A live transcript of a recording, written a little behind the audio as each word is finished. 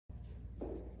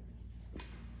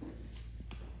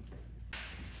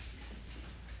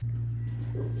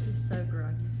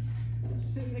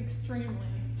Extremely.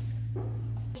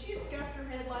 She had scuffed her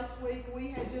head last week. We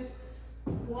had just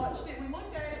watched it. We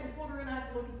looked at it. We pulled her in. I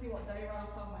have to look and see what day right off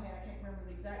the top of my head. I can't remember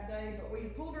the exact day, but we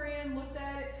pulled her in, looked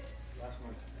at it. Last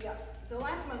month. Yeah. So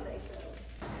last Monday,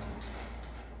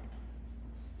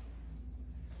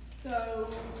 So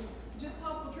just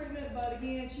topical treatment, but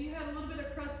again, she had a little bit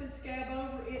of crusted scab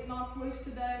over it, knocked loose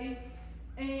today,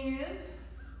 and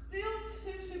still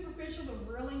too superficial to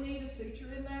really need a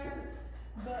suture in there.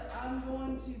 But I'm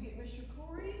going to get Mr.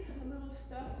 Corey a little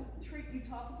stuff to treat you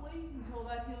topically until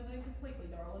that heals in completely,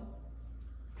 darling.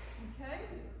 Okay?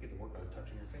 Get the work out of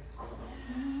touching your face.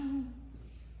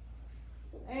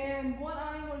 And what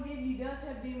I'm going to give you does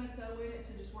have DMSO in it,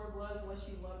 so just wear gloves unless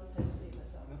you love the taste of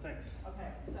DMSO. No thanks.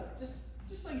 Okay, so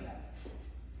just so you know.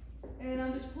 And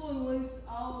I'm just pulling loose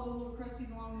all the little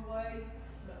crusties along the way.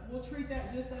 But we'll treat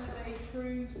that just as a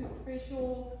true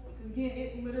superficial, because again,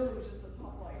 it literally was just a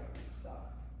top layer. So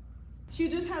she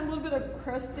just had a little bit of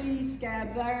crusty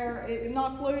scab there. It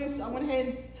knocked loose. I went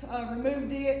ahead and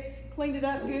removed it, cleaned it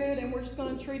up good, and we're just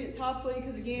going to treat it topically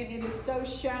because again, it is so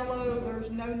shallow. There's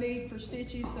no need for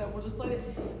stitches, so we'll just let it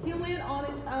heal in on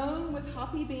its own with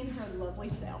Hopi being her lovely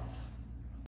self.